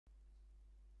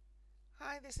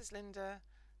Hi, this is Linda.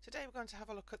 Today we're going to have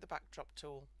a look at the backdrop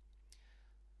tool.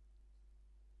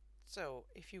 So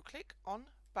if you click on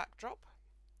backdrop,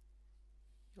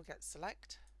 you'll get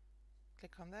select,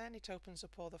 click on there and it opens up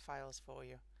all the files for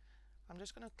you. I'm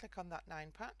just going to click on that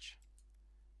 9 patch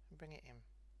and bring it in.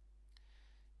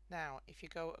 Now if you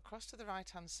go across to the right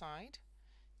hand side,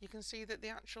 you can see that the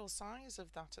actual size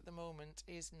of that at the moment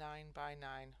is 9 by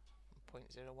 9,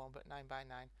 0.01 but 9 by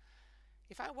 9.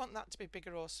 If I want that to be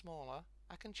bigger or smaller,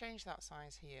 I can change that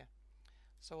size here.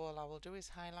 So all I will do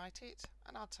is highlight it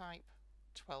and I'll type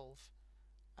 12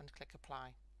 and click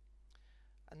apply,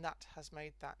 and that has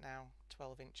made that now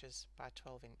 12 inches by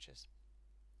 12 inches.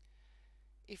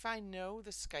 If I know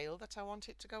the scale that I want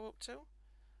it to go up to,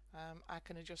 I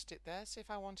can adjust it there. So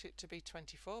if I want it to be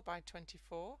 24 by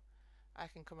 24, I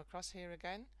can come across here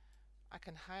again, I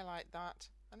can highlight that,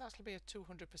 and that'll be a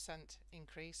 200%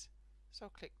 increase. So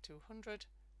click 200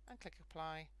 and click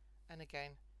apply, and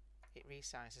again it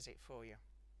resizes it for you.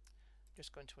 I'm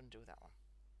just going to undo that one.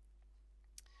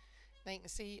 Now you can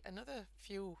see another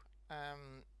few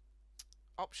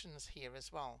options here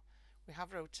as well. We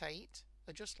have rotate,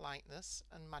 adjust lightness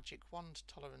and magic wand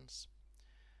tolerance.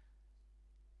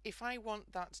 If I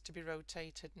want that to be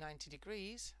rotated 90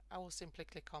 degrees, I will simply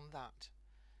click on that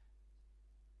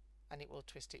and it will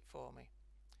twist it for me.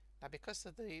 Now because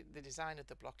of the design of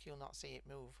the block, you'll not see it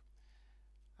move.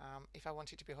 If I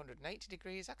want it to be 180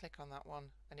 degrees, I click on that one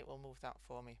and it will move that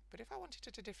for me. But if I want it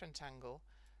at a different angle,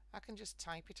 I can just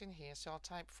type it in here. So I'll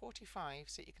type 45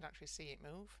 so you can actually see it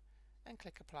move and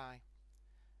click apply,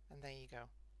 and there you go.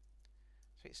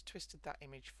 So it's twisted that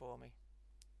image for me.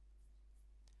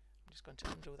 I'm just going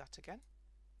to undo that again.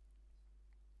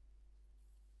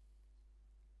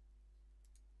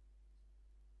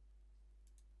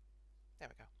 There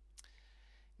we go.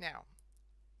 Now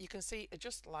you can see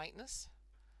adjust lightness.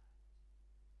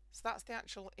 So that's the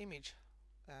actual image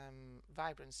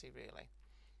vibrancy really.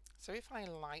 So if I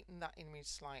lighten that image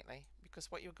slightly, because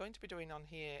what you're going to be doing on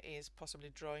here is possibly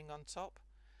drawing on top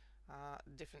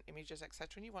different images, etc.,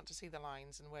 and you want to see the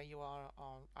lines and where you are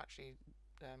actually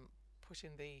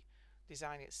putting the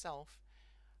design itself.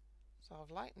 So I've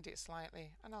lightened it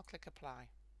slightly and I'll click apply,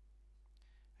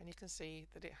 and you can see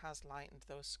that it has lightened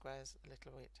those squares a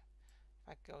little bit. If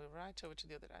I go right over to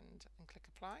the other end and click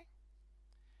apply,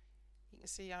 you can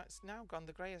see how it's now gone,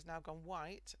 the grey has now gone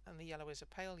white and the yellow is a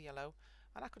pale yellow,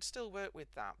 and I could still work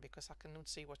with that because I can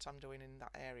see what I'm doing in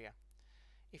that area.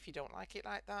 If you don't like it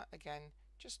like that, again,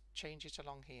 just change it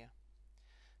along here.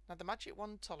 Now the magic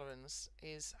wand tolerance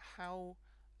is how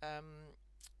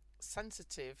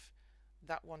sensitive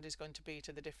that wand is going to be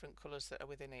to the different colours that are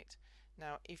within it.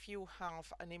 Now if you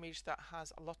have an image that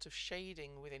has a lot of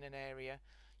shading within an area,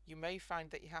 you may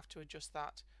find that you have to adjust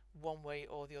that one way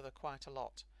or the other quite a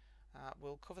lot.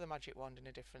 We'll cover the magic wand in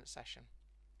a different session.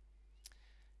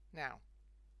 Now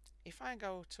if I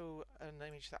go to an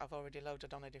image that I've already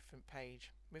loaded on a different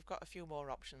page, we've got a few more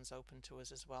options open to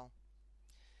us as well.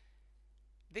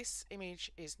 This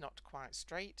image is not quite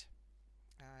straight,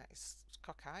 it's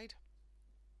cockeyed.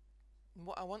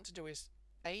 What I want to do is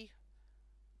A,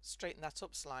 straighten that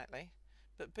up slightly,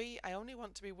 but B, I only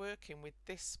want to be working with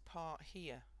this part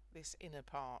here, this inner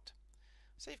part.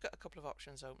 So you've got a couple of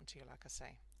options open to you, like I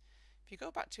say. If you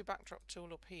go back to your backdrop tool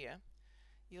up here,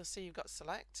 you'll see you've got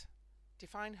select,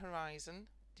 define horizon,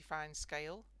 define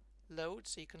scale, load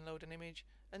so you can load an image,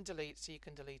 and delete so you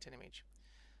can delete an image.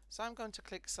 So I'm going to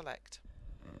click select.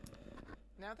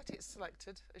 Now that it's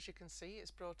selected, as you can see,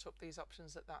 it's brought up these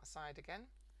options at that side again,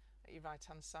 at your right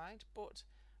hand side, but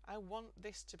I want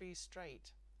this to be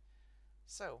straight.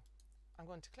 So I'm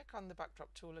going to click on the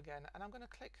backdrop tool again and I'm going to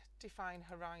click define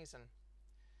horizon.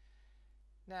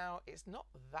 Now it's not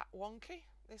that wonky,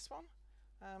 this one,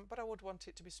 but I would want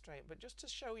it to be straight. But just to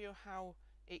show you how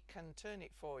it can turn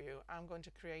it for you, I'm going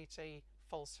to create a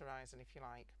false horizon, if you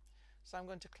like. So I'm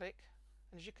going to click,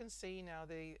 and as you can see now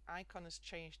the icon has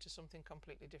changed to something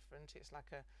completely different. It's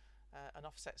like an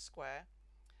offset square,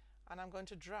 and I'm going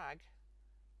to drag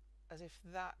as if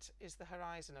that is the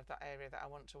horizon of that area that I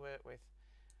want to work with.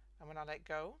 And when I let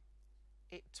go,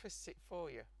 it twists it for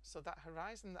you. So that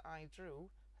horizon that I drew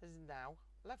is now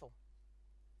level.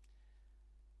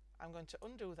 I'm going to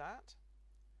undo that,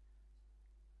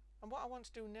 and what I want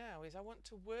to do now is I want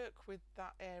to work with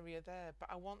that area there, but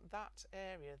I want that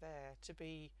area there to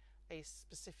be a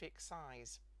specific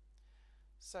size.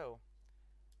 So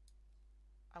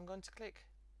I'm going to click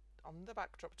on the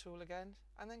backdrop tool again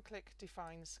and then click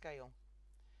define scale.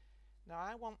 Now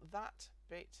I want that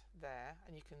bit there,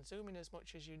 and you can zoom in as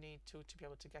much as you need to be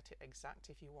able to get it exact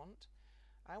if you want.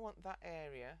 I want that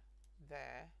area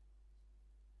there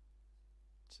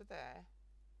to there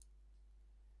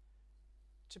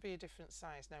to be a different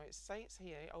size. Now it states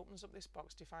here, it opens up this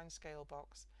box, define scale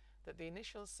box, that the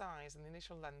initial size and the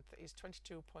initial length is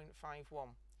 22.51.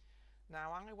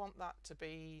 Now I want that to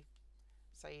be,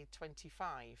 say,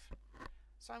 25.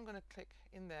 So I'm going to click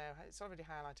in there, it's already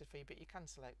highlighted for you, but you can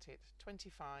select it,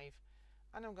 25,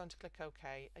 and I'm going to click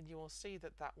OK, and you will see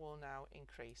that that will now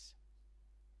increase.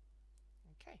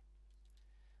 Okay,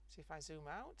 so if I zoom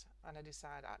out and I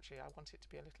decide actually I want it to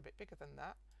be a little bit bigger than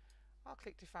that, I'll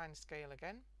click define scale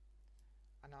again,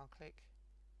 and I'll click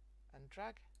and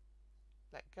drag,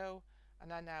 let go,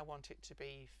 and I now want it to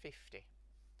be 50.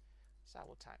 So I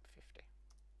will type 50.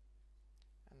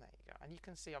 And there you go. And you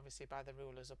can see obviously by the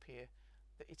rulers up here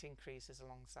that it increases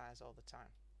along size all the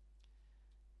time.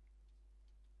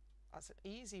 That's an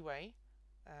easy way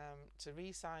to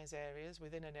resize areas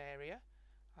within an area,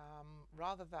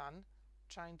 rather than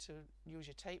trying to use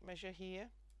your tape measure here,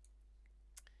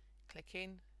 click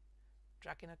in,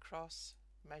 dragging across,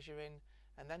 measuring,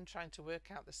 and then trying to work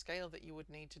out the scale that you would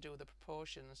need to do the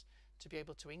proportions to be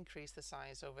able to increase the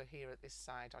size over here at this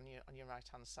side on your right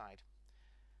hand side.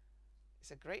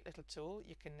 It's a great little tool.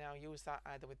 You can now use that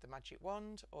either with the magic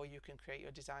wand, or you can create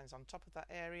your designs on top of that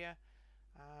area,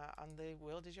 and the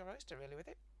world is your oyster really with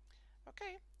it.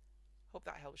 Okay, hope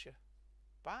that helps you.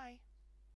 Bye.